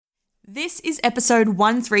This is episode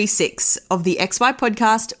 136 of the XY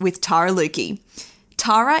podcast with Tara Lucke.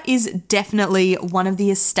 Tara is definitely one of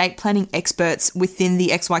the estate planning experts within the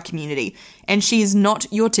XY community, and she is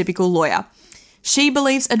not your typical lawyer. She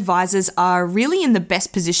believes advisors are really in the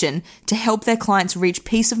best position to help their clients reach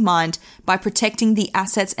peace of mind by protecting the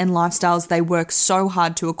assets and lifestyles they work so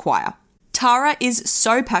hard to acquire. Tara is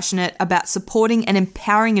so passionate about supporting and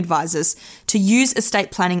empowering advisors to use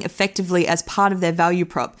estate planning effectively as part of their value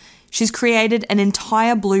prop. She's created an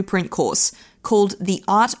entire blueprint course called The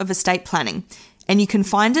Art of Estate Planning, and you can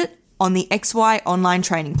find it on the XY online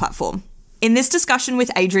training platform. In this discussion with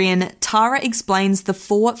Adrian, Tara explains the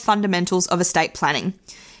 4 fundamentals of estate planning,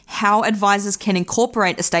 how advisors can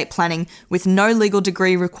incorporate estate planning with no legal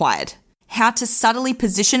degree required, how to subtly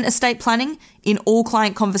position estate planning in all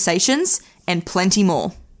client conversations, and plenty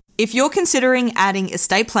more. If you're considering adding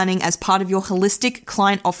estate planning as part of your holistic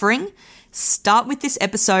client offering, start with this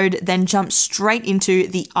episode, then jump straight into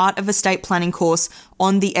the Art of Estate Planning course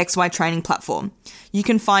on the XY training platform. You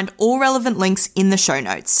can find all relevant links in the show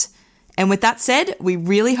notes. And with that said, we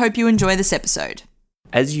really hope you enjoy this episode.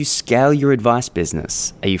 As you scale your advice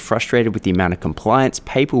business, are you frustrated with the amount of compliance,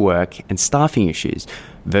 paperwork, and staffing issues?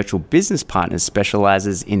 Virtual Business Partners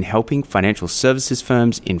specializes in helping financial services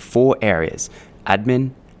firms in 4 areas: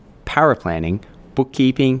 admin, paraplanning,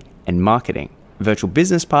 bookkeeping, and marketing. Virtual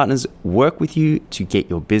Business Partners work with you to get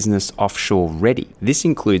your business offshore ready. This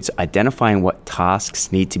includes identifying what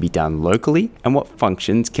tasks need to be done locally and what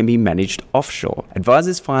functions can be managed offshore.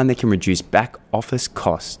 Advisors find they can reduce back office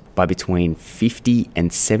costs by between 50 and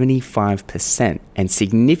 75% and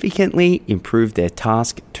significantly improve their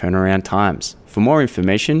task turnaround times. For more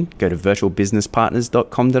information, go to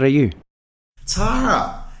virtualbusinesspartners.com.au.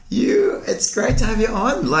 Tara, it's great to have you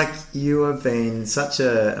on. You have been such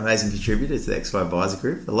an amazing contributor to the XY Advisor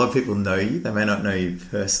Group. A lot of people know you. They may not know you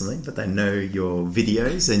personally, but they know your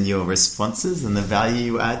videos and your responses and the value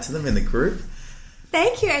you add to them in the group.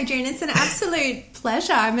 Thank you, Adrian. It's an absolute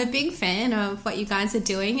pleasure. I'm a big fan of what you guys are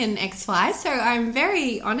doing in XY, so I'm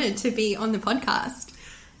very honoured to be on the podcast.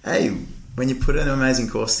 Hey, when you put an amazing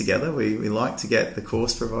course together, we like to get the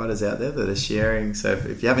course providers out there that are sharing. So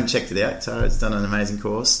if you haven't checked it out, Tara's done an amazing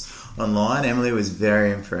course online. Emily was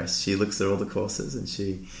very impressed. She looks at all the courses and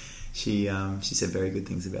she said very good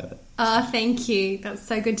things about it. Oh, thank you. That's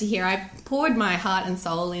so good to hear. I poured my heart and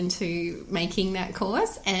soul into making that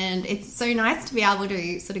course, and it's so nice to be able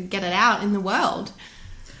to sort of get it out in the world.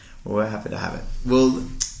 Well, we're happy to have it. Well,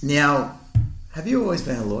 now, have you always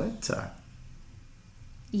been a lawyer, Tara?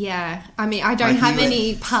 Yeah. I mean, I don't have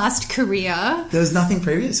any past career. There was nothing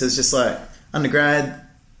previous. It was just like undergrad,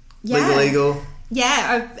 legal.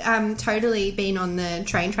 Yeah, I've totally been on the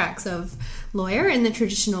train tracks of lawyer in the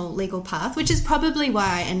traditional legal path, which is probably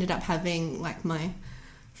why I ended up having my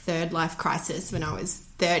third life crisis when I was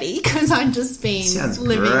 30, because I'd just been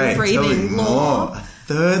living, breathing law. More. A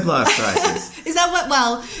third life crisis. Is that what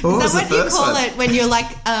you call it when you're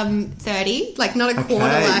 30? Not a quarter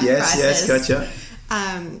life crisis. Yes, gotcha.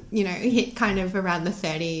 Hit kind of around the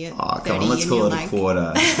 30. Oh, come on, let's call it a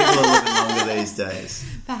quarter. People are living longer these days.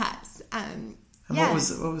 Perhaps. What was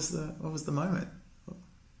the moment?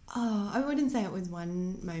 Oh, I wouldn't say it was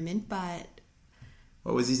one moment, but...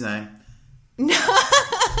 What was his name? No,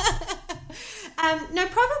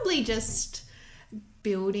 probably just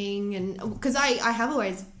building, and because I have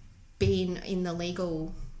always been in the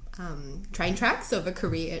legal train tracks of a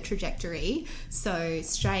career trajectory. So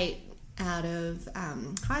straight out of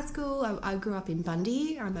high school, I grew up in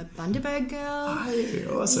Bundy. I'm a Bundaberg girl.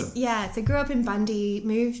 Oh, awesome. Yeah, so grew up in Bundy,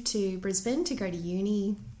 moved to Brisbane to go to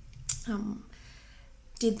uni.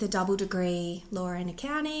 Did the double degree law and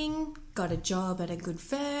accounting, got a job at a good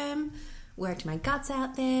firm, worked my guts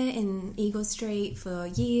out there in Eagle Street for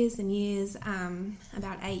years and years,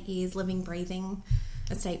 about 8 years living, breathing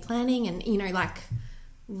estate planning, and,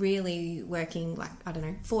 really working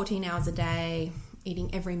 14 hours a day,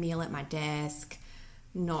 eating every meal at my desk,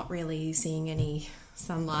 not really seeing any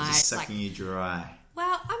sunlight. Just sucking you dry.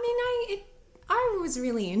 Well, I was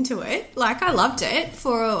really into it. I loved it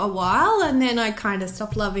for a while, and then I kind of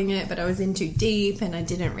stopped loving it, but I was in too deep and I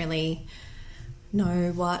didn't really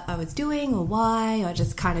know what I was doing or why. I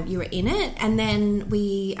just you were in it. And then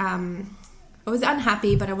I was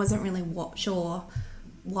unhappy, but I wasn't really sure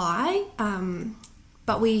why.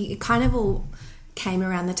 But we kind of all came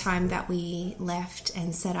around the time that we left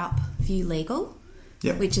and set up View Legal.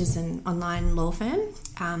 Yep. Which is an online law firm.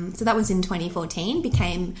 So that was in 2014,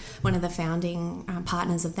 became one of the founding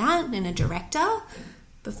partners of that and a director.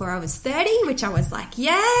 before I was 30, which I was like,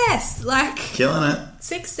 yes, like Killing it.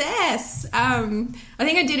 success. I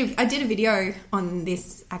think I did a video on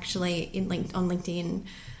this actually on LinkedIn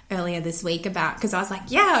earlier this week about, because I was like,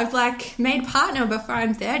 yeah, I've like made partner before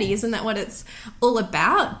I'm 30. Isn't that what it's all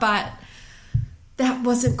about? But that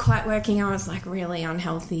wasn't quite working. I was like really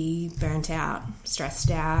unhealthy, burnt out,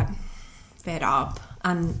 stressed out, fed up.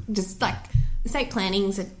 Just like estate planning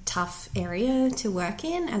is a tough area to work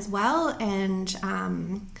in as well, and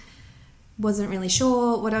wasn't really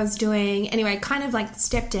sure what I was doing. Anyway, kind of like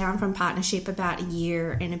stepped down from partnership about a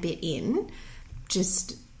year and a bit in.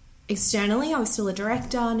 Just externally, I was still a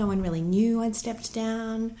director. No one really knew I'd stepped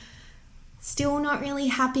down. Still not really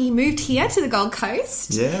happy. Moved here to the Gold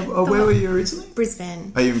Coast. Yeah. Oh, where were you originally?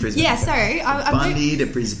 Brisbane. Are you in Brisbane? Yeah. Okay. So I Bundy to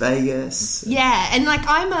Bris Vegas. Yeah, and like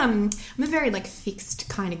I'm a very like fixed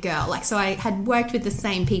kind of girl. Like, so I had worked with the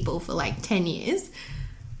same people for like 10 years,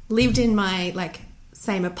 lived in my like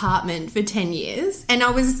same apartment for 10 years, and I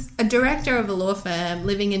was a director of a law firm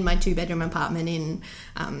living in my 2-bedroom apartment in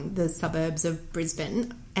the suburbs of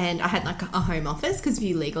Brisbane, and I had like a home office because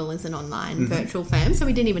View Legal is an online virtual firm, so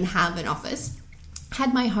we didn't even have an office.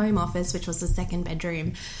 Had my home office, which was the 2nd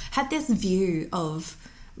bedroom, had this view of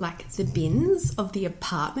like the bins of the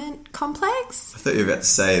apartment complex. I thought you were about to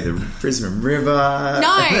say the Brisbane River.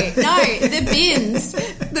 No, the bins.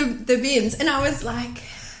 The bins. And I was like,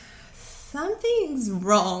 something's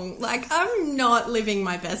wrong. Like, I'm not living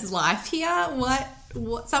my best life here.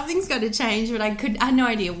 What something's got to change, but I had no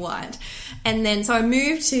idea what. And then so I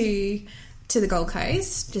moved to the Gold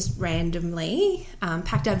Coast just randomly,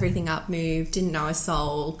 packed everything up, moved, didn't know a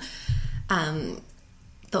soul.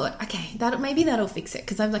 Thought, okay, maybe that'll fix it,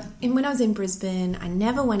 because when I was in Brisbane, I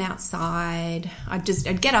never went outside. I'd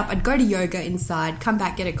get up, I'd go to yoga inside, come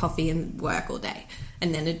back, get a coffee, and work all day,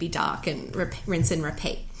 and then it'd be dark and rinse and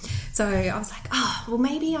repeat. So I was like, well,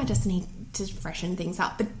 maybe I just need to freshen things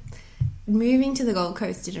up. But moving to the Gold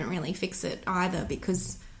Coast didn't really fix it either,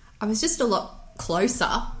 because I was just a lot closer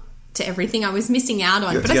to everything I was missing out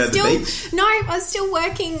on. But I was still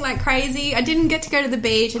working like crazy. I didn't get to go to the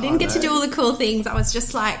beach. I didn't get to do all the cool things. I was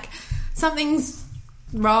just like, something's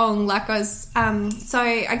wrong. Like I was, so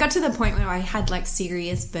I got to the point where I had like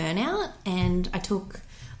serious burnout, and I took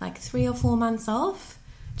like 3 or 4 months off.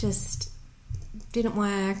 Just didn't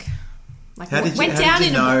work. Like, how did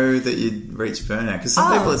you know that you'd reached burnout? Because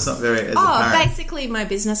some people it's not very as apparent. Basically my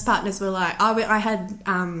business partners were like, I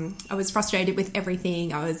was frustrated with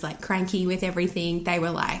everything. I was like cranky with everything. They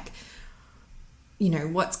were like, you know,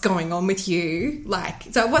 what's going on with you? Like,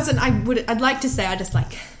 so it wasn't, I'd like to say I just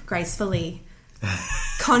like gracefully,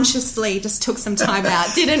 consciously just took some time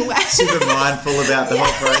out. Didn't work. Super mindful about the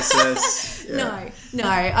whole process. Yeah. No,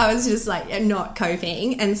 I was just like not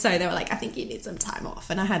coping, and so they were like, I think you need some time off,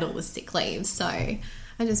 and I had all the sick leave, so I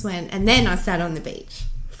just went, and then I sat on the beach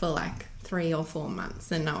for like 3 or 4 months,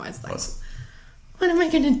 and I was like, awesome. What am I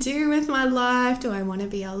going to do with my life? Do I want to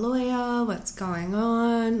be a lawyer? What's going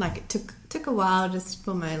on? Like, it took a while just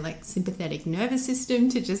for my like sympathetic nervous system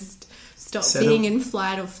to just stop being in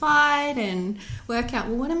flight or fight and work out,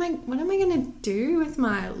 well, what am I going to do with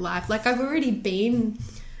my life? Like, I've already been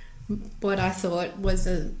what I thought was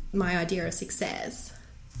my idea of success.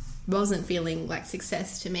 Wasn't feeling like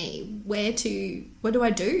success to me. What do I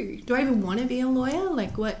do? Do I even want to be a lawyer?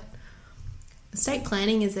 Like, what? Estate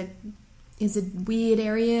planning is a weird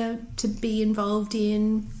area to be involved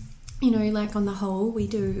in. You know, like on the whole,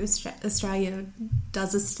 Australia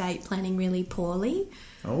does estate planning really poorly.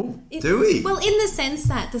 Oh, do we? Well, in the sense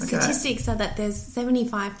that the statistics are that there's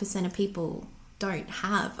 75% of people don't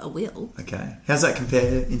have a will. Okay. How's that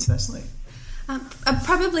compare internationally?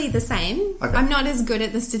 Probably the same. Okay. I'm not as good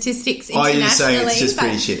at the statistics internationally. You're saying it's just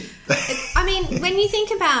pretty shit. I mean, when you think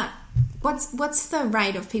about what's the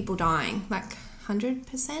rate of people dying? Like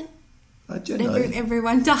 100%?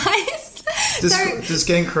 Everyone dies. Does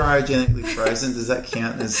getting cryogenically frozen, does that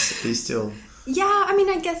count as he's still... Yeah, I mean,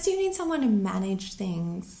 I guess you need someone to manage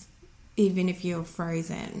things. Even if you're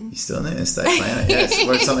frozen. You still need an estate planner, yes.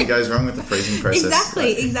 What if something goes wrong with the freezing process?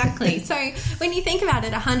 Exactly. So when you think about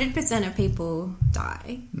it, 100% of people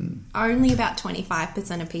die. Only about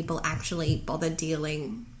 25% of people actually bother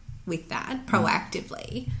dealing with that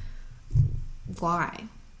proactively. Why?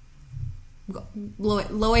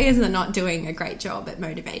 Lawyers are not doing a great job at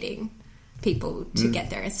motivating people to get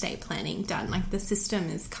their estate planning done. Like, the system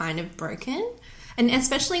is kind of broken. And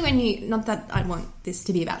especially when not that I want this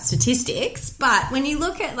to be about statistics, but when you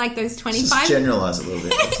look at like those 25... Just generalise a little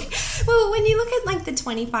bit. Well, when you look at like the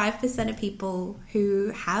 25% of people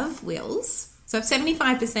who have wills, so if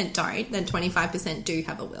 75% don't, then 25% do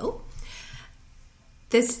have a will.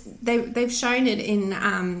 They've shown it in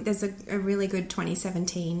there's a really good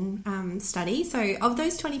 2017 study. So of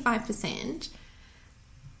those 25%,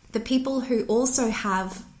 the people who also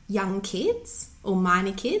have young kids or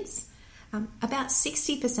minor kids, about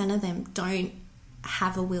 60% of them don't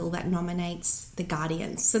have a will that nominates the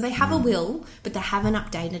guardians. So they have a will, but they haven't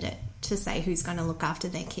updated it to say who's going to look after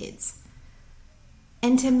their kids.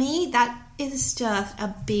 And to me, that is just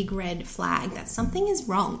a big red flag that something is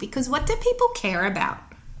wrong, because what do people care about?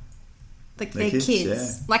 Like their kids.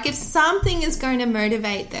 Yeah. Like if something is going to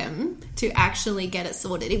motivate them to actually get it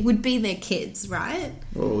sorted, it would be their kids, right?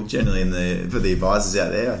 Well, generally for the advisors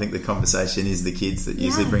out there, I think the conversation is the kids that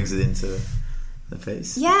usually brings it into the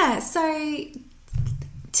piece. Yeah, so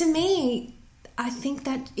to me, I think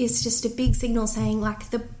that is just a big signal saying like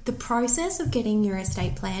the process of getting your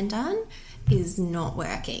estate plan done is not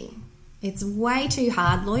working. It's way too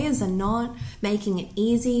hard. Lawyers are not making it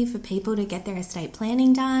easy for people to get their estate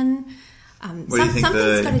planning done. What do you think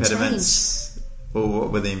the impediments, or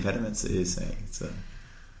what were the impediments that you're saying?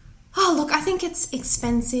 Oh, look, I think it's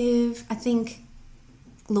expensive. I think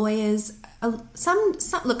lawyers,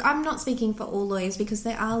 look, I'm not speaking for all lawyers, because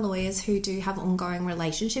there are lawyers who do have ongoing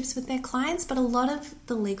relationships with their clients, but a lot of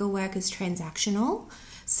the legal work is transactional.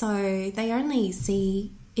 So they only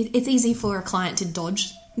see, it's easy for a client to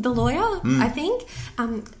dodge the lawyer, I think.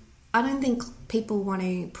 I don't think people want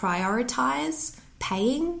to prioritise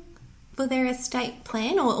paying for their estate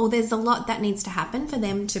plan, or there's a lot that needs to happen for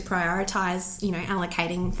them to prioritise,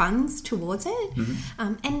 allocating funds towards it.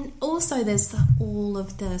 And also there's all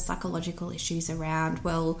of the psychological issues around,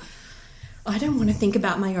 well, I don't want to think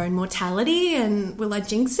about my own mortality, and will I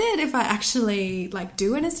jinx it if I actually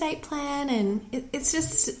do an estate plan? And it's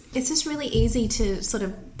just really easy to sort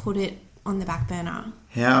of put it on the back burner.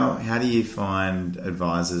 How do you find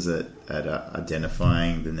advisors at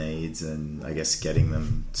identifying the needs and I guess getting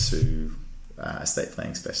them to estate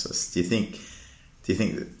planning specialists? Do you think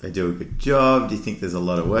that they do a good job? Do you think there's a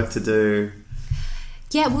lot of work to do?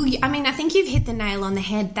 Yeah, well, I think you've hit the nail on the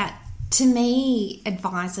head. That to me,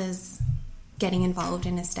 advisors getting involved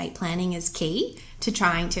in estate planning is key to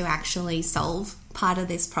trying to actually solve part of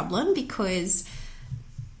this problem, because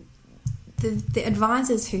the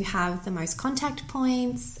advisors who have the most contact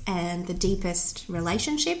points and the deepest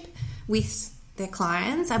relationship with their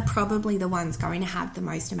clients are probably the ones going to have the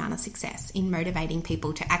most amount of success in motivating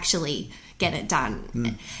people to actually get it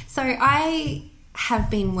done. So I have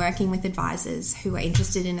been working with advisors who are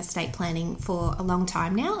interested in estate planning for a long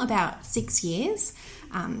time now, about 6 years.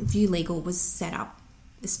 View Legal was set up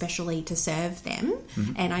especially to serve them,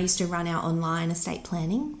 and I used to run our online estate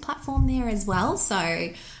planning platform there as well. So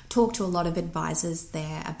talk to a lot of advisors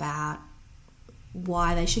there about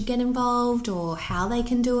why they should get involved or how they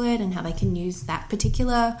can do it and how they can use that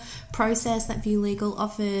particular process that View Legal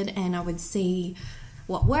offered, and I would see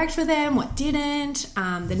what worked for them, what didn't,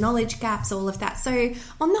 the knowledge gaps, all of that. So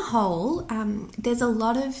on the whole, there's a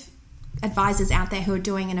lot of advisors out there who are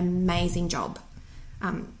doing an amazing job.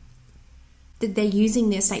 They're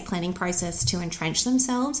using the estate planning process to entrench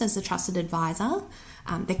themselves as a trusted advisor.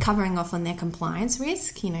 They're covering off on their compliance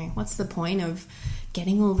risk. What's the point of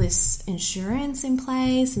getting all this insurance in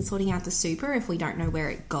place and sorting out the super if we don't know where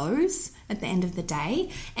it goes at the end of the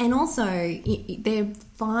day? And also, they're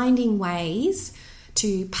finding ways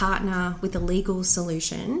to partner with a legal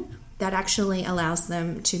solution that actually allows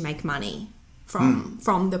them to make money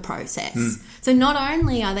from the process. So not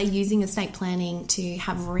only are they using estate planning to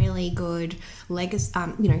have really good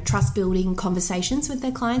trust building conversations with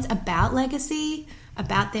their clients about legacy,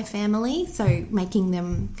 about their family, so making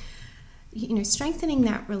them, strengthening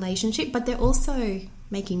that relationship, but they're also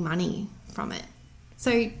making money from it.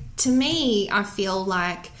 So to me, I feel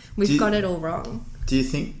like we've got it all wrong. Do you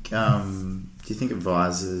think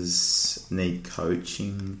advisors need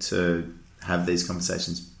coaching to have these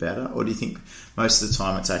conversations better, or do you think most of the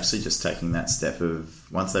time it's actually just taking that step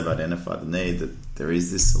of, once they've identified the need, that there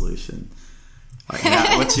is this solution?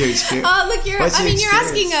 What's your experience? Oh, look, you're asking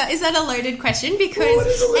is that a loaded question? Because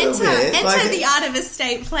enter the art of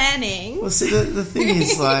estate planning. Well, see, the thing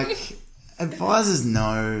is, advisors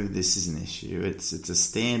know this is an issue. It's a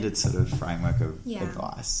standard sort of framework of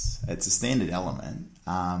advice. It's a standard element.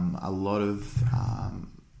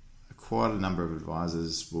 Quite a number of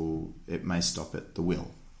advisors it may stop at the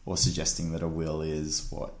will, or suggesting that a will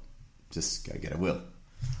is just go get a will.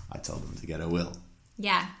 I told them to get a will.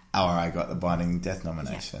 Yeah. Or I got the binding death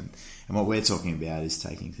nomination. Yeah. And what we're talking about is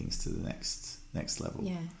taking things to the next level.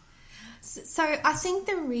 Yeah. So I think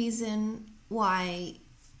the reason why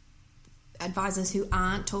advisors who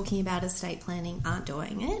aren't talking about estate planning aren't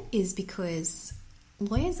doing it is because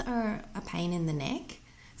lawyers are a pain in the neck.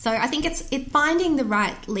 So I think it's finding the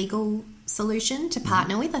right legal solution to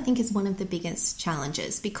partner with, I think, is one of the biggest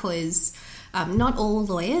challenges, because not all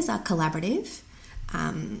lawyers are collaborative.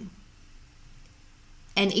 And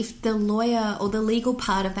if the lawyer or the legal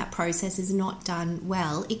part of that process is not done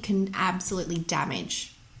well, it can absolutely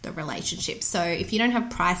damage the relationship. So if you don't have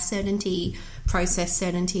price certainty, process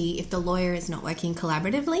certainty, if the lawyer is not working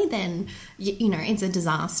collaboratively, then, you know, it's a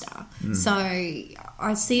disaster. So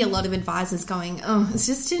I see a lot of advisors going, oh, it's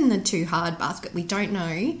just in the too hard basket. We don't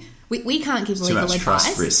know. We can't give legal advice. Too much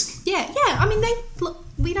trust risk. Yeah. I mean,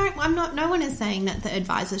 no one is saying that the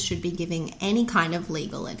advisors should be giving any kind of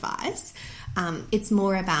legal advice. It's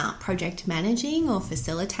more about project managing or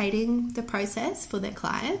facilitating the process for their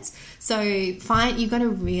clients. So you've got to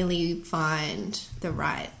really find the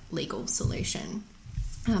right legal solution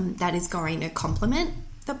that is going to complement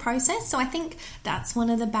the process. So I think that's one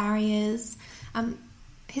of the barriers.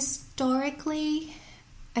 Historically,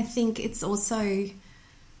 I think it's also,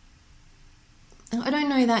 I don't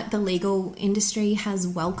know that the legal industry has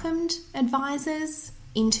welcomed advisors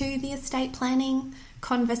into the estate planning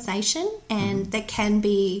conversation, and there can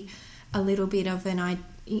be a little bit of an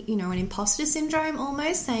imposter syndrome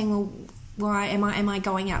almost, saying, well, why am I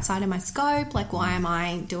going outside of my scope? Like, why am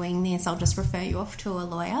I doing this? I'll just refer you off to a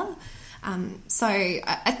lawyer. So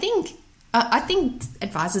I think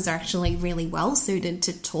advisors are actually really well suited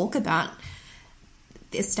to talk about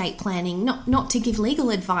estate planning, not to give legal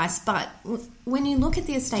advice, but when you look at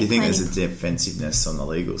the estate planning... Do you think there's a defensiveness on the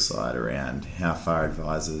legal side around how far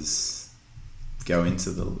advisors go into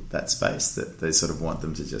that space, that they sort of want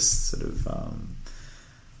them to just sort of,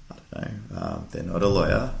 they're not a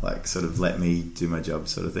lawyer, like sort of let me do my job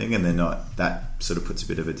sort of thing, and they're not, that sort of puts a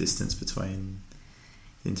bit of a distance between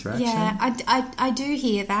the interaction? Yeah, I do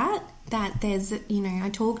hear that there's, I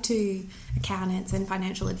talk to accountants and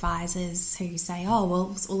financial advisors who say, oh,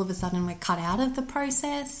 well, all of a sudden we're cut out of the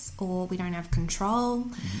process, or we don't have control.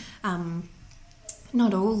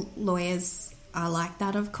 Not all lawyers are like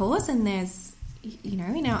that, of course, and there's,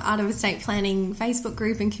 in our Art of Estate Planning Facebook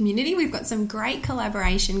group and community, we've got some great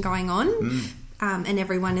collaboration going on, and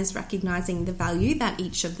everyone is recognising the value that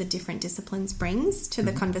each of the different disciplines brings to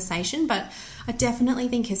the conversation. But I definitely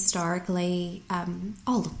think historically,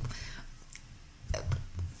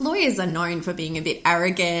 lawyers are known for being a bit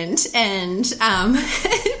arrogant and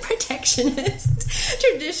protectionist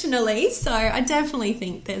traditionally, so I definitely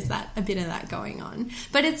think there's a bit of that going on.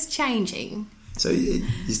 But it's changing. So you're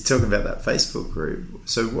talking about that Facebook group.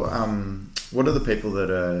 So what are the people that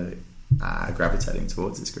are gravitating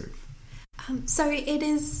towards this group? So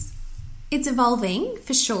it's evolving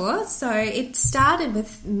for sure. So it started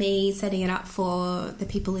with me setting it up for the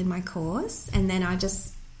people in my course, and then I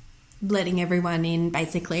just letting everyone in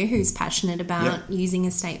basically who's passionate about using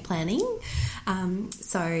estate planning.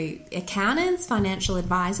 So accountants, financial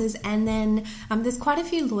advisors, and then there's quite a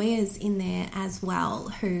few lawyers in there as well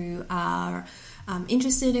who are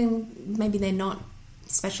interested in, maybe they're not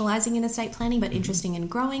specialising in estate planning but interested in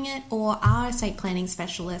growing it, or are estate planning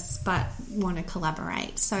specialists but want to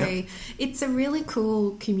collaborate. So it's a really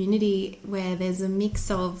cool community where there's a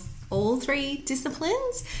mix of all three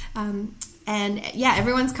disciplines. And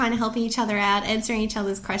everyone's kind of helping each other out, answering each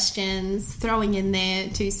other's questions, throwing in their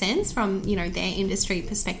 2 cents from, their industry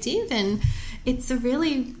perspective. And it's a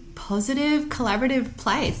really positive, collaborative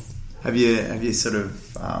place. Have you sort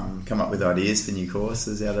of come up with ideas for new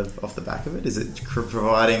courses off the back of it? Is it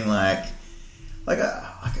providing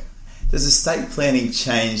does estate planning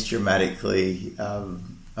change dramatically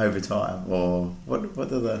over time, or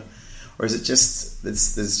what are or is it just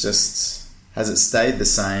has it stayed the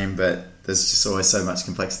same, but there's just always so much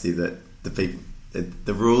complexity that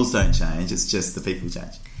the rules don't change, it's just the people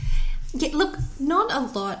change? Yeah, look, not a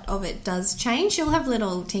lot of it does change. You'll have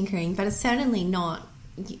little tinkering, but it's certainly not,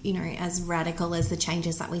 as radical as the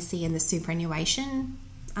changes that we see in the superannuation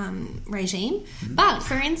regime. But,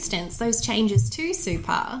 for instance, those changes to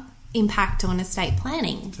super impact on estate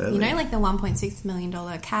planning. Totally. Like the $1.6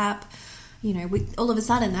 million cap, all of a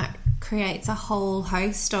sudden that creates a whole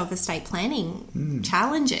host of estate planning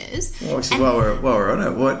challenges. Well, actually, while we're on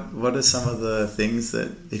it, what are some of the things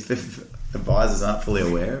that if advisors aren't fully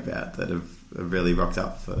aware about that have really rocked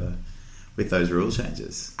up with those rule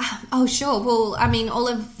changes? Oh, sure. Well, I mean, all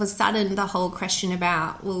of a sudden the whole question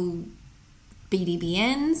about,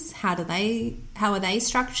 BDBNs, how are they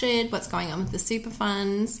structured? What's going on with the super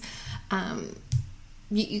funds?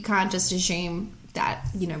 You can't just assume that,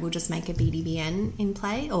 we'll just make a BDBN in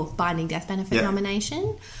play, or binding death benefit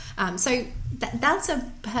nomination. So that's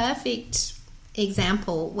a perfect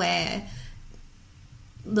example where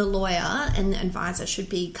the lawyer and the advisor should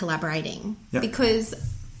be collaborating, because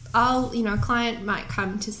a client might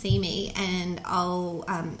come to see me and I'll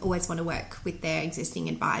always want to work with their existing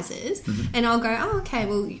advisors, and I'll go, oh, okay,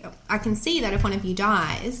 well, I can see that if one of you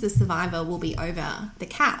dies, the survivor will be over the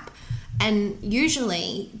cap. And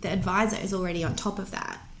usually the advisor is already on top of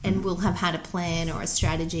that and will have had a plan or a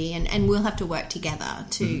strategy, and we'll have to work together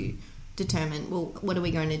to determine, well, what are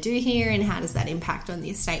we going to do here and how does that impact on the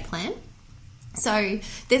estate plan? So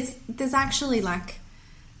there's actually like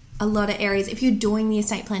a lot of areas, if you're doing the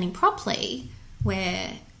estate planning properly,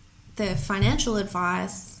 where the financial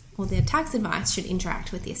advice or the tax advice should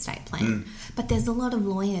interact with the estate plan. But there's a lot of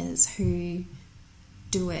lawyers who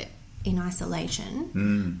do it in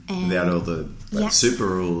isolation. And without all the super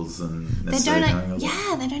rules and they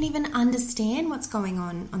don't even understand what's going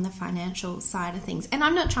on the financial side of things. And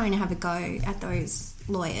I'm not trying to have a go at those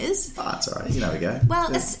lawyers. Oh, that's all right. You can have a go.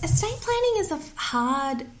 Well, estate planning is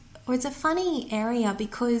it's a funny area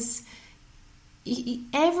because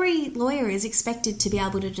every lawyer is expected to be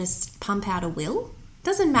able to just pump out a will.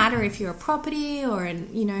 Doesn't matter if you're a property or a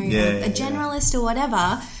generalist or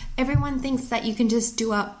whatever. Everyone thinks that you can just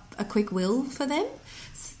do up a quick will for them.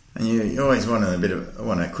 And you always want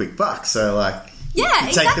a quick buck, so you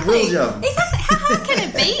take the will job. Exactly. How hard can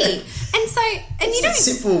it be? It's a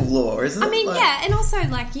simple law, isn't it? I mean, and also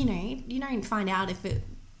you don't find out if it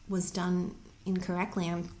was done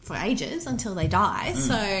incorrectly for ages until they die.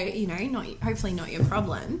 So hopefully not your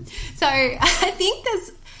problem. So I think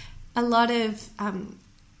there's a lot of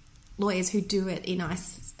lawyers who do it in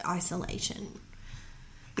isolation.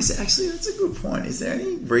 That's a good point. Is there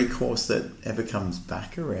any recourse that ever comes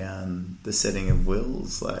back around the setting of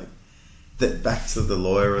wills, that back to the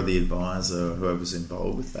lawyer or the advisor or whoever's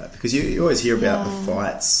involved with that? Because you always hear about the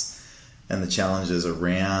fights and the challenges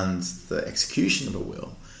around the execution of a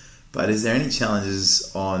will, but is there any challenges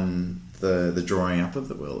on the drawing up of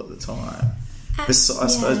the will at the time? I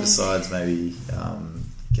suppose besides maybe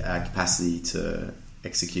our capacity to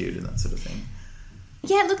execute and that sort of thing.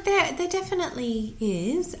 Yeah, look, there definitely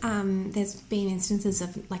is. There's been instances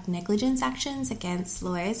of negligence actions against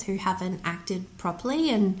lawyers who haven't acted properly,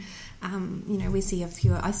 and we see a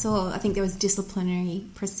few. I think there was disciplinary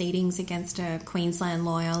proceedings against a Queensland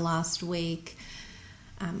lawyer last week,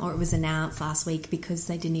 or it was announced last week because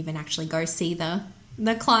they didn't even actually go see the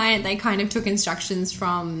client. They kind of took instructions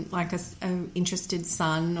from a interested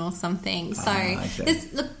son or something. So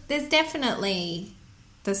there's definitely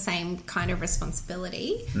the same kind of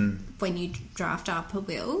responsibility when you draft up a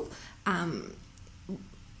will.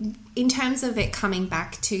 In terms of it coming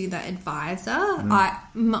back to the advisor,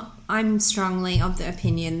 I'm strongly of the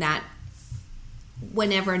opinion that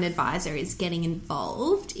whenever an advisor is getting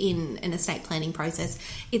involved in an estate planning process,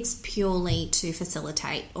 it's purely to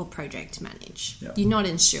facilitate or project manage. Yep. You're not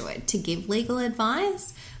insured to give legal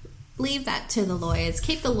advice. Leave that to the lawyers.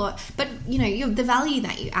 Keep the law, but the value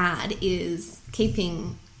that you add is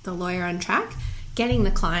keeping the lawyer on track, getting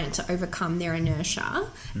the client to overcome their inertia,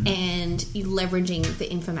 and you leveraging the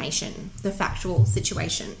information, the factual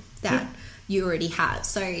situation that you already have.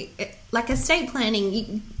 So, estate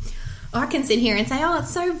planning, I can sit here and say, oh,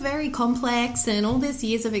 it's so very complex and all this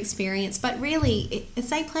years of experience, but really,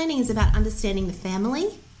 estate planning is about understanding the family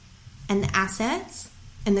and the assets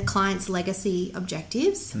and the client's legacy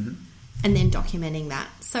objectives, and then documenting that.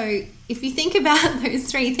 So if you think about those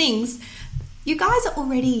three things, you guys are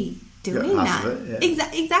already doing that.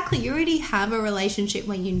 Exactly. You already have a relationship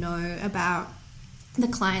where you know about the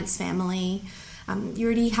client's family. You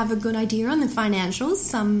already have a good idea on the financials.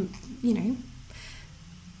 Some,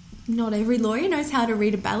 not every lawyer knows how to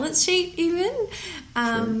read a balance sheet even.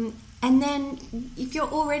 And then if you're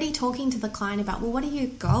already talking to the client about, well, what are your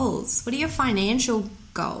goals? What are your financial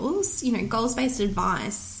goals? Goals-based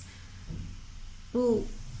advice. Well,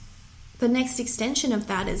 the next extension of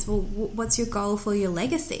that is, well, what's your goal for your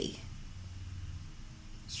legacy?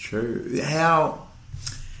 It's true.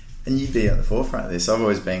 And you'd be at the forefront of this. I've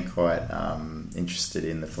always been quite interested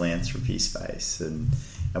in the philanthropy space and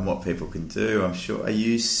what people can do. I'm sure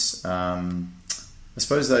I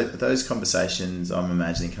suppose those conversations, I'm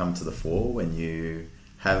imagining, come to the fore when you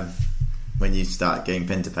start getting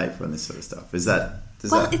pen to paper on this sort of stuff.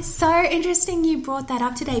 It's so interesting you brought that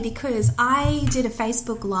up today, because I did a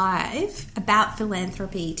Facebook Live about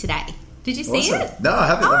philanthropy today. Did you see it? No, I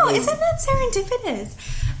haven't. Oh, isn't that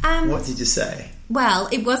serendipitous? What did you say? Well,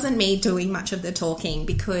 it wasn't me doing much of the talking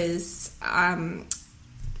because I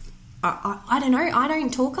don't know. I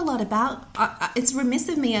don't talk a lot about... it's remiss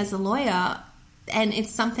of me as a lawyer and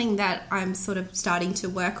it's something that I'm sort of starting to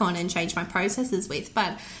work on and change my processes with.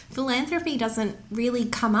 But philanthropy doesn't really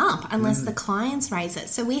come up unless the clients raise it.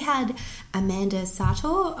 So we had Amanda Sator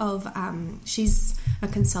of, she's a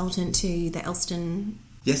consultant to the Elston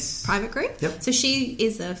private group. Yep. So she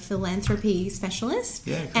is a philanthropy specialist.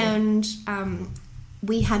 Yeah, cool. And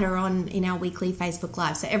we had her on in our weekly Facebook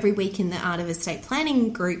Live. So every week in the Art of Estate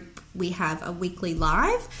Planning group, we have a weekly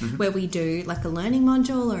live where we do like a learning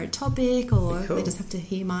module or a topic, or they just have to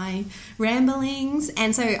hear my ramblings.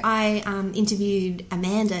 And so I interviewed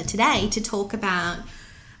Amanda today to talk about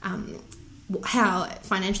how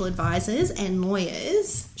financial advisors and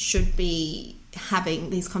lawyers should be having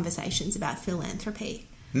these conversations about philanthropy.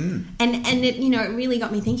 And it, you know, it really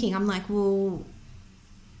got me thinking. I'm like, well,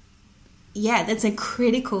 yeah, that's a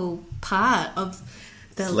critical part of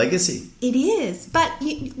the legacy. It is. But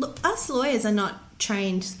look, us lawyers are not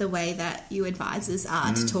trained the way that you advisors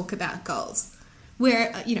are to talk about goals.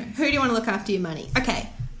 Where, you know, who do you want to look after your money? Okay.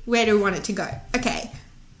 Where do we want it to go? Okay.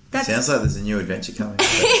 Sounds like there's a new adventure coming. I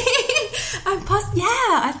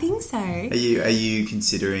think so. Are you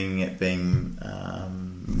considering it being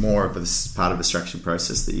more of a part of a structured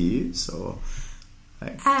process that you use, or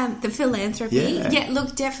like, the philanthropy? Yeah,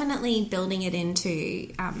 look, definitely building it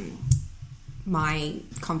into my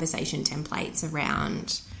conversation templates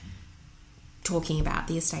around talking about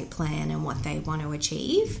the estate plan and what they want to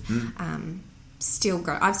achieve. I've still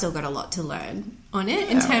got a lot to learn on it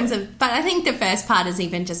in terms of, but I think the first part is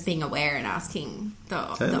even just being aware and asking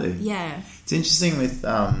It's interesting with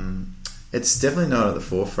it's definitely not at the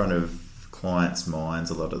forefront of clients' minds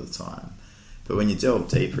a lot of the time, but when you delve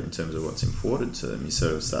deeper in terms of what's important to them, you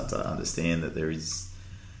sort of start to understand that there is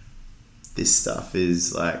this stuff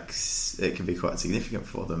is like, it can be quite significant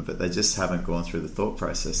for them, but they just haven't gone through the thought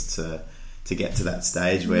process to get to that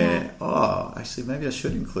stage where, oh, actually maybe I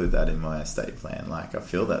should include that in my estate plan. Like, I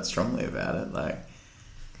feel that strongly about it. Like,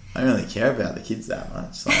 I don't really care about the kids that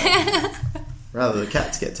much. Like, rather the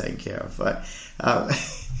cats get taken care of. Like,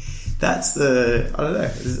 that's I don't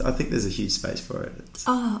know. I think there's a huge space for it.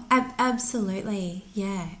 Absolutely.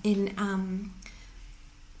 Yeah.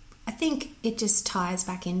 I think it just ties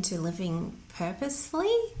back into living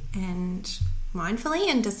purposefully and mindfully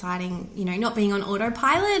and deciding, you know, not being on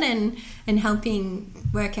autopilot and helping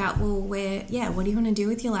work out, well, what do you want to do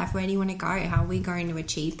with your life? Where do you want to go? How are we going to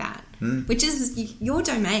achieve that? Which is your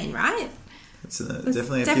domain, right? It's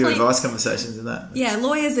definitely a few advice conversations in that. Yeah,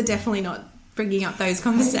 lawyers are definitely not bringing up those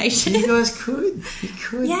conversations. You guys could. You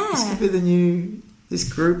could. Yeah. This could be this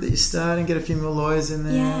group that you start and get a few more lawyers in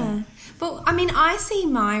there. Yeah. But, I mean, I see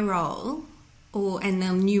my role and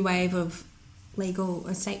the new wave of legal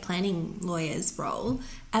estate planning lawyers' role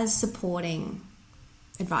as supporting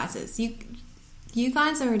advisors. You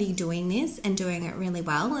guys are already doing this and doing it really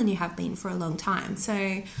well, and you have been for a long time.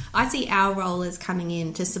 So I see our role as coming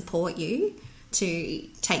in to support you to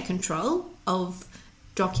take control of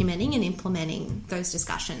documenting and implementing those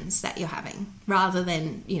discussions that you're having, rather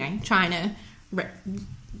than, you know, trying to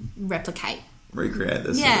recreate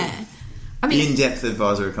this. Yeah. I mean, in-depth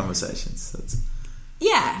advisory conversations. That's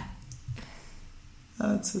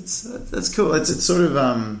cool. It's sort of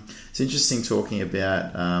it's interesting talking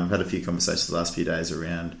about. Had a few conversations the last few days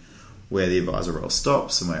around where the advisor role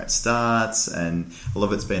stops and where it starts, and a lot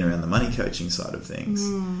of it's been around the money coaching side of things.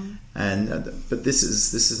 But this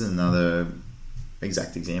is another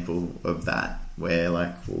exact example of that, where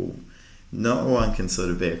no one can sort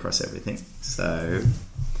of be across everything. So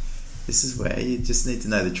this is where you just need to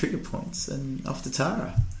know the trigger points, and off to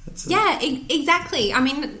Tara. Exactly. I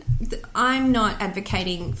mean, I'm not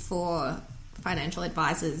advocating for financial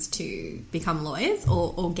advisors to become lawyers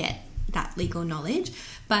or get that legal knowledge,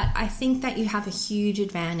 but I think that you have a huge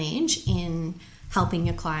advantage in helping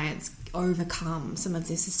your clients overcome some of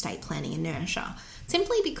this estate planning inertia,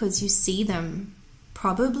 simply because you see them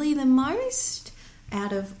probably the most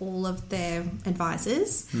out of all of their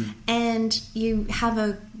advisors, and you have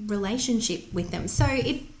a relationship with them. So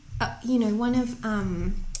it, one of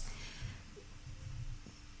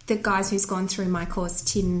the guys who's gone through my course,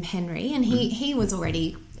 Tim Henry, and he was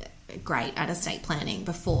already great at estate planning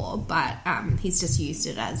before, but he's just used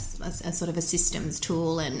it as a sort of a systems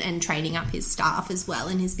tool and training up his staff as well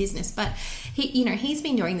in his business. But he's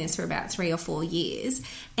been doing this for about 3 or 4 years,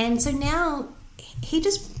 and so now he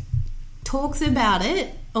just talks about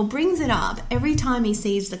it or brings it up every time he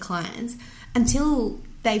sees the clients until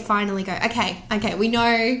they finally go, okay, we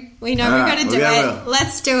know we're going to do it.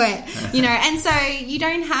 Let's do it. And so you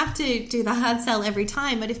don't have to do the hard sell every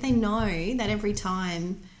time, but if they know that every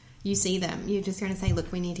time you see them, you're just going to say,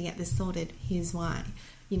 look, we need to get this sorted. Here's why.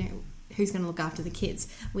 who's going to look after the kids?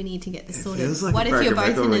 We need to get this sorted. Feels like what a if you're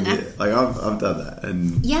broken both in record an... when like I've done that.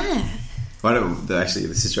 And Yeah. actually,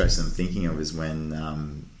 the situation I'm thinking of is when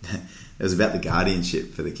it was about the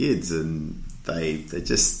guardianship for the kids, and they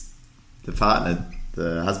just, the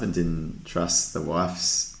husband didn't trust the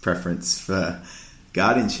wife's preference for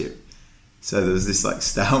guardianship. So there was this like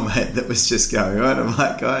stalemate that was just going on. I'm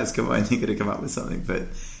like, guys, come on, you've got to come up with something. But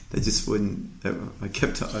they just wouldn't. I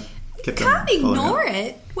kept Can't ignore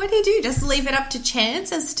it. What do you do? Just leave it up to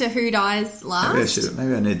chance as to who dies last?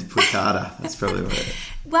 Maybe I need to push harder. That's probably what it is.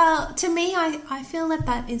 Well, to me, I feel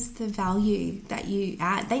that is the value that you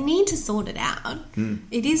add. They need to sort it out.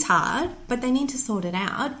 It is hard, but they need to sort it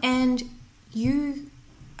out. And you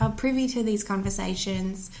are privy to these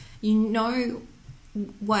conversations. You know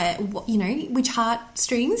what you know, which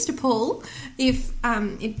heartstrings to pull if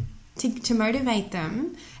to motivate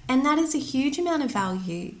them. And that is a huge amount of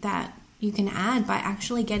value that you can add by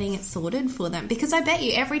actually getting it sorted for them. Because I bet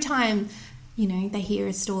you every time, you know, they hear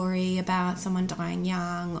a story about someone dying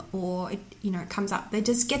young, or, it comes up, they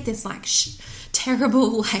just get this like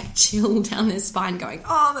terrible like chill down their spine going,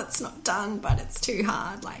 oh, that's not done, but it's too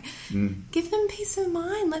hard. Like, give them peace of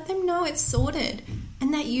mind. Let them know it's sorted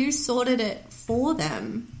and that you sorted it for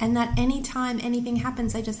them, and that anytime anything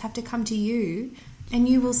happens, they just have to come to you and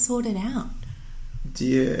you will sort it out. Do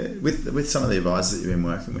you, with some of the advisors that you've been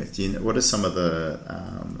working with, what are some of the,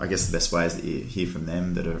 I guess, the best ways that you hear from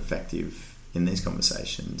them that are effective in these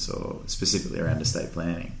conversations, or specifically around estate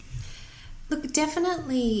planning? Look,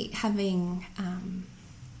 definitely having,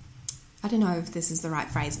 I don't know if this is the right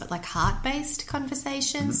phrase, but like heart-based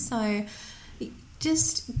conversations. So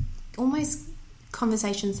just almost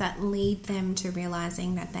conversations that lead them to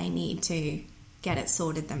realising that they need to get it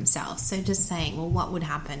sorted themselves. So just saying, well, what would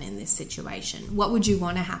happen in this situation? What would you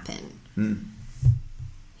want to happen?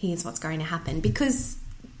 Here's what's going to happen. Because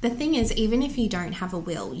the thing is, even if you don't have a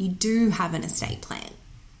will, you do have an estate plan.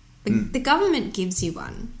 The government gives you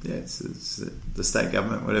one. Yeah, it's the state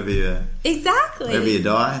government, whatever you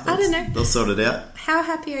die, I don't know. They'll sort it out. How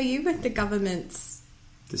happy are you with the government's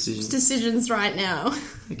decisions right now?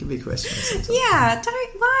 It can be questioned sometimes. Yeah,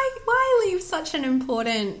 why leave such an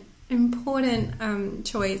important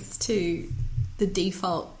choice to the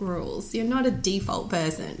default rules? You're not a default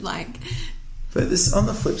person, But this, on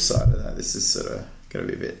the flip side of that, this is sort of going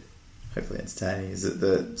to be a bit hopefully entertaining. Is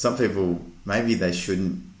that some people, maybe they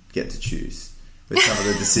shouldn't get to choose with some of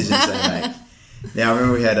the decisions they make. Now, I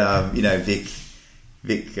remember we had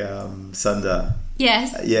Vic Sunder.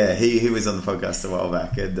 Yes. Yeah, he was on the podcast a while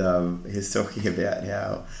back, and he was talking about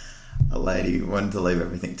how a lady wanted to leave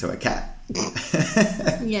everything to a cat.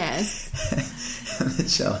 Yes. And the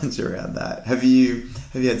challenge around that. Have you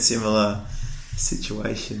had similar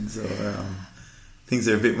situations, or things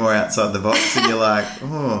that are a bit more outside the box, and you're like,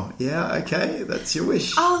 oh yeah, okay, that's your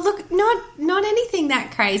wish? Oh, look, not anything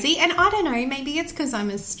that crazy. And I don't know, maybe it's because I'm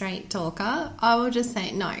a straight talker. I will just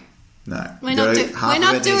say no. No, we're not doing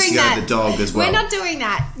that. The dog as well. We're not doing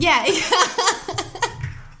that. Yeah.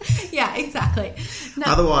 Yeah, exactly. No.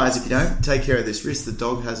 Otherwise, if you don't take care of this risk, the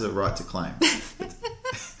dog has a right to claim.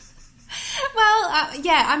 Well,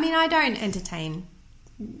 yeah, I mean, I don't entertain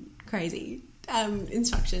crazy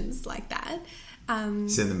instructions like that.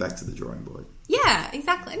 Send them back to the drawing board. Yeah,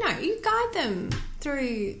 exactly. No, you guide them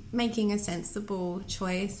through making a sensible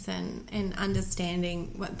choice and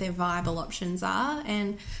understanding what their viable options are.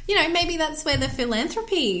 And, maybe that's where the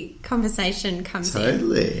philanthropy conversation comes in.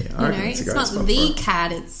 Totally. It's not the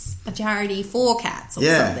cat, it's a charity for cats or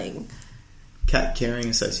something. Cat Caring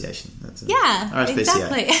Association. That's RSPCA.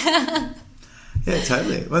 Exactly. Yeah,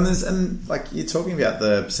 totally. Well, and you're talking about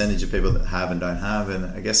the percentage of people that have and don't have, and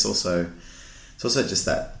I guess also it's also just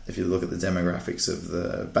that if you look at the demographics of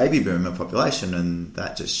the baby boomer population and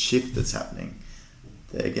that just shift that's happening,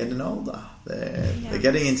 they're getting older. They're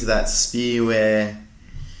getting into that sphere where,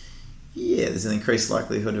 there's an increased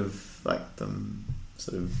likelihood of them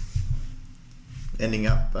sort of ending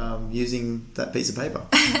up using that piece of paper.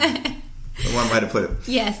 One way to put it.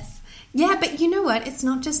 Yes. Yeah, but you know what? It's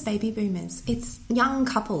not just baby boomers. It's young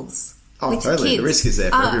couples. Oh, with totally. Kids. The risk is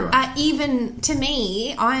there for everyone. Even to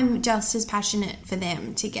me, I'm just as passionate for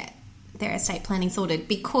them to get their estate planning sorted,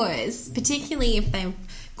 because particularly if they've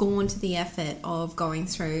gone to the effort of going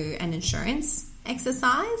through an insurance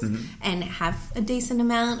exercise and have a decent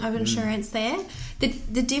amount of insurance there,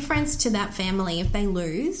 the difference to that family if they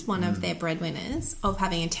lose one of their breadwinners of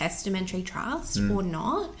having a testamentary trust or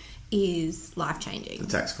not is life-changing. The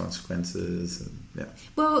tax consequences.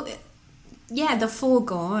 Well, yeah, the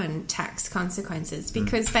foregone tax consequences,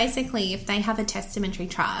 because basically if they have a testamentary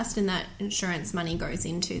trust and that insurance money goes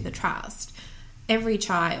into the trust, every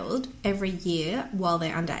child every year while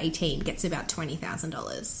they're under 18 gets about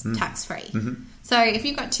 $20,000 tax free. Mm-hmm. So if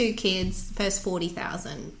you've got 2 kids, first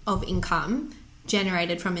 $40,000 of income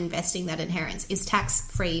generated from investing that inheritance is tax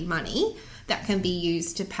free money that can be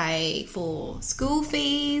used to pay for school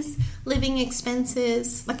fees, living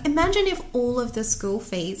expenses. Like, imagine if all of the school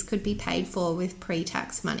fees could be paid for with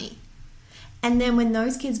pre-tax money. And then when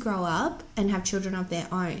those kids grow up and have children of their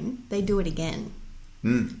own, they do it again.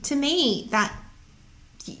 To me,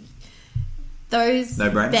 those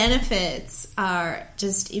benefits are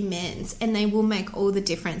just immense, and they will make all the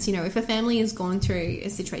difference. You know, if a family has gone through a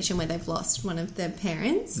situation where they've lost one of their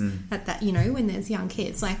parents at that, you know, when there's young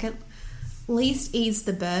kids, like, at least ease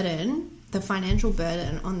the burden, the financial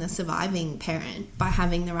burden on the surviving parent by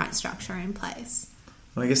having the right structure in place.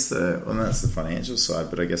 Well, I guess that's the financial side,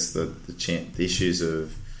 but I guess the issues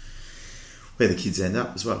of where the kids end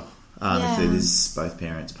up as well. If it is both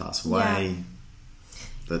parents pass away.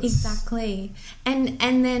 Yeah. Exactly. And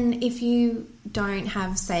then if you don't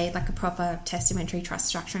have, say, like a proper testamentary trust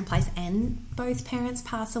structure in place and both parents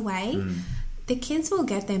pass away, the kids will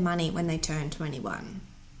get their money when they turn 21.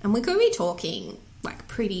 And we could be talking like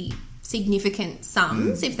pretty significant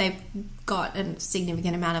sums if they've got a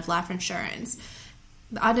significant amount of life insurance.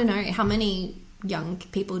 I don't know, how many young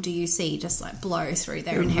people do you see just like blow through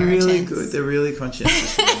their inheritance? Really good. They're really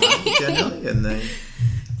conscientious of their money generally, and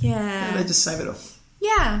they just save it all.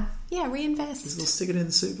 Yeah, reinvest. We'll stick it in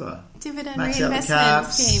the super. Dividend Max out the reinvestment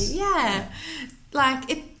caps. scheme. Yeah. Like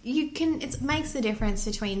it makes the difference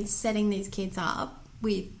between setting these kids up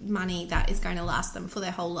with money that is going to last them for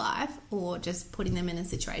their whole life, or just putting them in a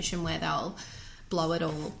situation where they'll blow it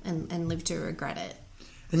all and live to regret it.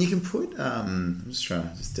 And you can put, I'm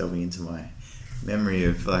just delving into my memory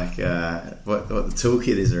of like what the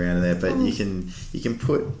toolkit is around there, but you can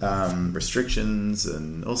put restrictions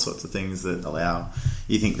and all sorts of things that allow,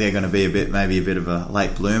 you think they're going to be maybe a bit of a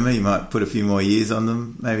late bloomer, you might put a few more years on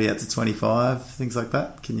them, maybe out to 25, things like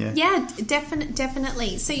that. Can you? Yeah,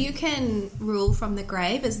 definitely. So you can rule from the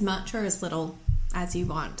grave as much or as little as you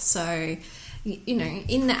want. So, you know,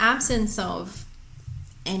 in the absence of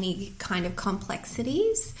any kind of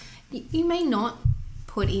complexities, you may not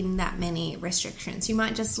put in that many restrictions. You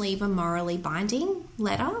might just leave a morally binding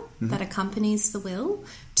letter that accompanies the will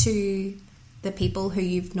to the people who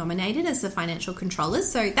you've nominated as the financial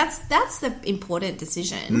controllers. So that's the important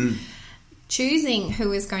decision. Choosing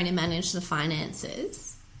who is going to manage the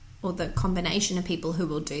finances, or the combination of people who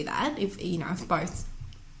will do that, if both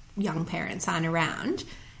young parents aren't around,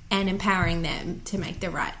 and empowering them to make the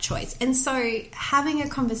right choice. And so having a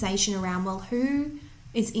conversation around, well, who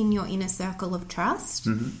is in your inner circle of trust?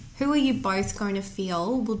 Who are you both going to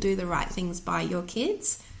feel will do the right things by your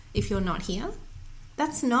kids if you're not here?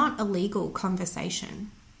 That's not a legal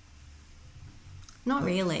conversation. Not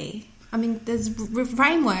really. I mean, there's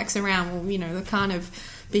frameworks around, well, you know, the kind of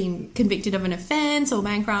being convicted of an offence or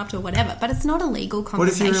bankrupt or whatever, but it's not a legal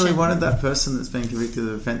conversation. What if you really wanted that person that's been convicted of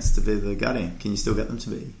an offence to be the guardian? Can you still get them to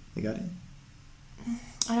be the guardian?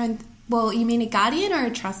 Well, you mean a guardian or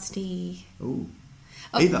a trustee? Ooh.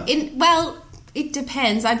 Either. It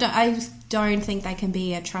depends. I don't think they can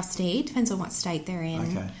be a trustee. It depends on what state they're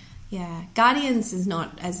in. Okay. Yeah. Guardians is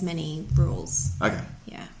not as many rules. Okay.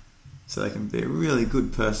 Yeah. So they can be a really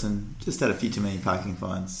good person, just had a few too many parking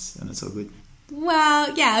fines, and it's all good.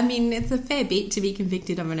 Well, yeah, I mean, it's a fair bit to be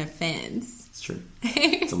convicted of an offence. It's true.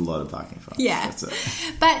 It's a lot of parking fines. Yeah. That's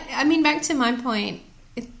it. But, I mean, back to my point,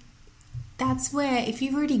 that's where if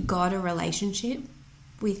you've already got a relationship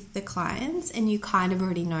with the clients and you kind of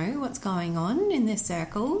already know what's going on in their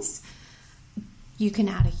circles, you can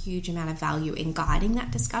add a huge amount of value in guiding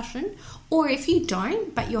that discussion. Or if you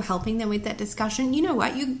don't, but you're helping them with that discussion, you know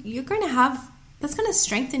what? You're going to have, that's going to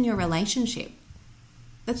strengthen your relationship.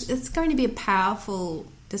 It's going to be a powerful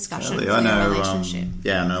discussion for your relationship.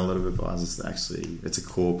 I know a lot of advisors that actually, it's a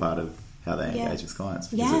core part of how they engage with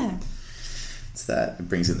clients. It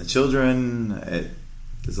brings in the children.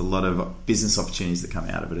 There's a lot of business opportunities that come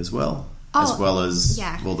out of it as well. As well as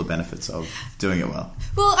all the benefits of doing it well.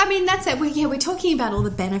 Well, I mean, that's it. We're talking about all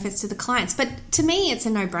the benefits to the clients, but to me, it's a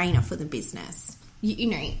no-brainer for the business. You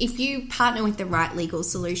know, if you partner with the right legal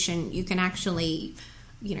solution, you can actually,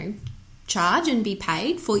 charge and be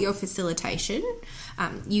paid for your facilitation.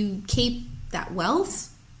 You keep that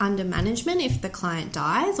wealth under management if the client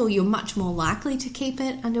dies, or you're much more likely to keep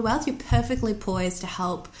it under wealth. You're perfectly poised to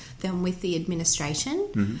help them with the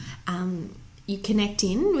administration. You connect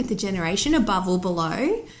in with the generation above or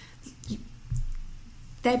below.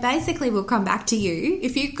 They basically will come back to you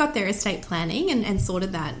if you've got their estate planning and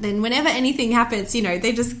sorted that. Then whenever anything happens,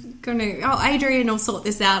 they just Adrian will sort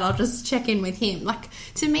this out. I'll just check in with him. Like,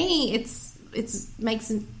 to me, it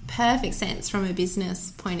makes perfect sense from a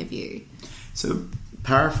business point of view. So,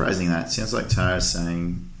 paraphrasing that, it sounds like Tara's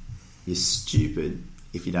saying you're stupid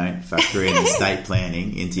if you don't factor in estate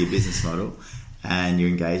planning into your business model and your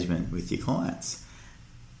engagement with your clients.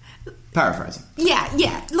 Paraphrasing. Yeah.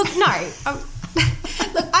 Look, no.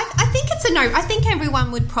 Look, I think it's a no. I think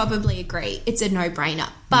everyone would probably agree it's a no-brainer,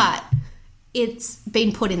 but it's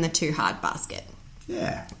been put in the too hard basket.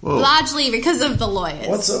 Yeah. Well, largely because of the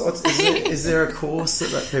lawyers. Is there a course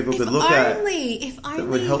that people could look at that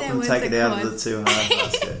would help them take it out of the too hard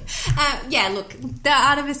basket? Look, the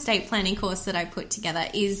Art of Estate Planning course that I put together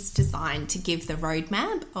is designed to give the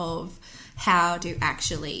roadmap of how to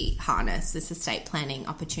actually harness this estate planning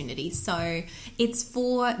opportunity. So it's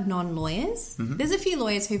for non-lawyers. Mm-hmm. There's a few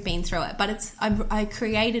lawyers who've been through it, but I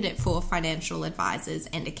created it for financial advisors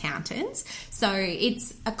and accountants. So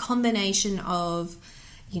it's a combination of,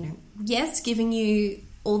 yes, giving you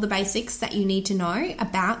all the basics that you need to know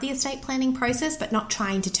about the estate planning process, but not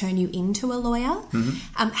trying to turn you into a lawyer.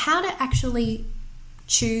 Mm-hmm. How to actually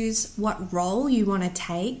choose what role you want to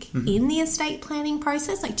take in the estate planning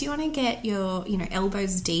process. Like, do you want to get your,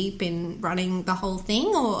 elbows deep in running the whole thing,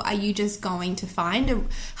 or are you just going to find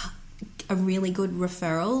a really good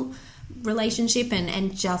referral relationship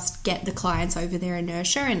and just get the clients over their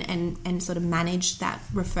inertia and sort of manage that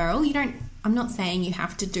referral? I'm not saying you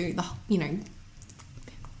have to do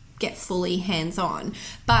get fully hands-on,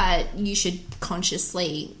 but you should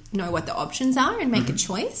consciously know what the options are and make a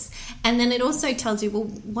choice. And then it also tells you,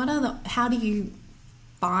 well, how do you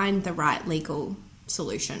find the right legal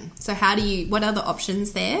solution? So what are the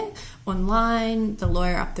options there? Online, the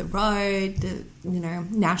lawyer up the road, the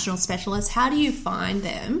national specialist. How do you find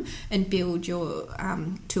them and build your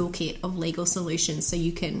toolkit of legal solutions so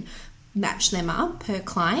you can match them up per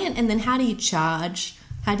client? And then how do you charge?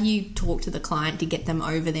 How do you talk to the client to get them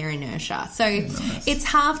over their inertia? So It's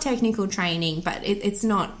half technical training, but it's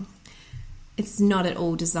not at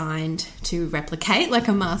all designed to replicate like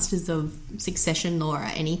a Masters of Succession Law or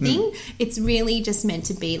anything. It's really just meant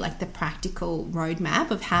to be like the practical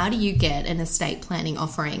roadmap of how do you get an estate planning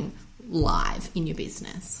offering live in your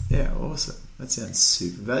business. Yeah, awesome. That sounds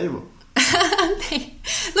super valuable. Look,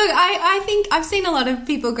 I think I've seen a lot of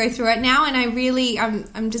people go through it now, and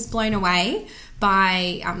I'm just blown away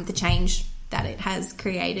by the change that it has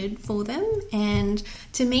created for them. And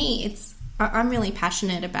to me, I'm really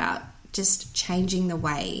passionate about just changing the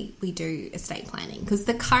way we do estate planning, because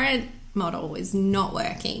the current model is not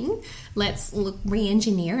working. Let's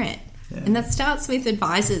re-engineer it. Yeah. And that starts with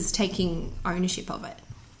advisors taking ownership of it.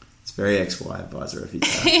 It's very XY advisor of you.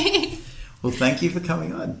 Well, thank you for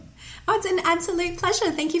coming on. Oh, it's an absolute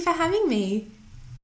pleasure. Thank you for having me.